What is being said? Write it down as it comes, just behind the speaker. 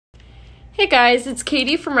Hey guys, it's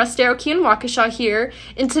Katie from Darrow in Waukesha here,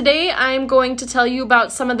 and today I'm going to tell you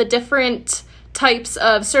about some of the different types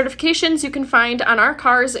of certifications you can find on our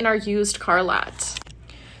cars in our used car lot.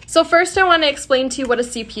 So first I want to explain to you what a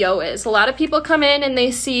CPO is. A lot of people come in and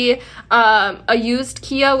they see a used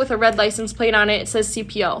Kia with a red license plate on it. It says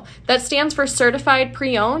CPO. That stands for Certified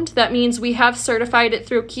Pre-Owned. That means we have certified it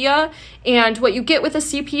through Kia, and what you get with a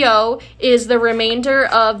CPO is the remainder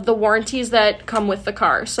of the warranties that come with the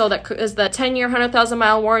car. So that is the 10-year,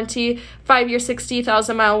 100,000-mile warranty, 5-year,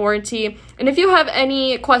 60,000-mile warranty. And if you have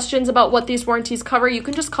any questions about what these warranties cover, you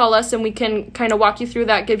can just call us and we can kind of walk you through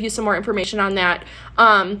that, give you some more information on that.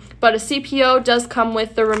 But a CPO does come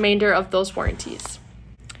with the remainder of those warranties.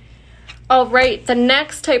 All right, the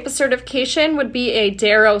next type of certification would be a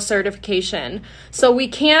Darrow certification. So we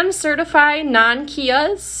can certify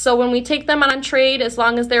non-Kias. So when we take them on trade, as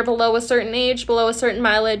long as they're below a certain age, below a certain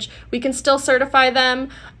mileage, we can still certify them.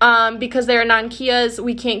 Because they're non-Kias,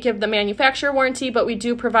 we can't give the manufacturer warranty, but we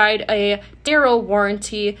do provide a Darrow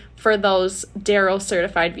warranty for those Darrow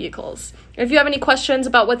certified vehicles. If you have any questions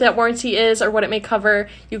about what that warranty is or what it may cover,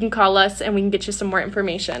 you can call us and we can get you some more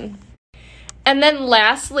information. And then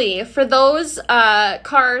lastly, for those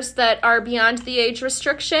cars that are beyond the age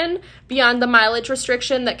restriction, beyond the mileage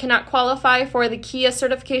restriction that cannot qualify for the Kia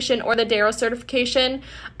certification or the Darrow certification,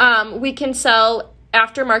 we can sell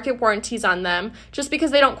aftermarket warranties on them. Just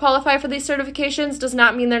because they don't qualify for these certifications does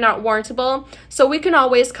not mean they're not warrantable. So we can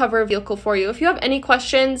always cover a vehicle for you. If you have any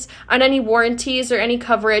questions on any warranties or any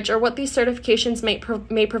coverage or what these certifications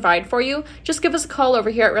may provide for you, just give us a call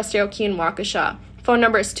over here at Darrow in Waukesha. Phone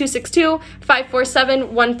number is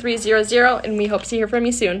 262-547-1300, and we hope to hear from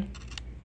you soon.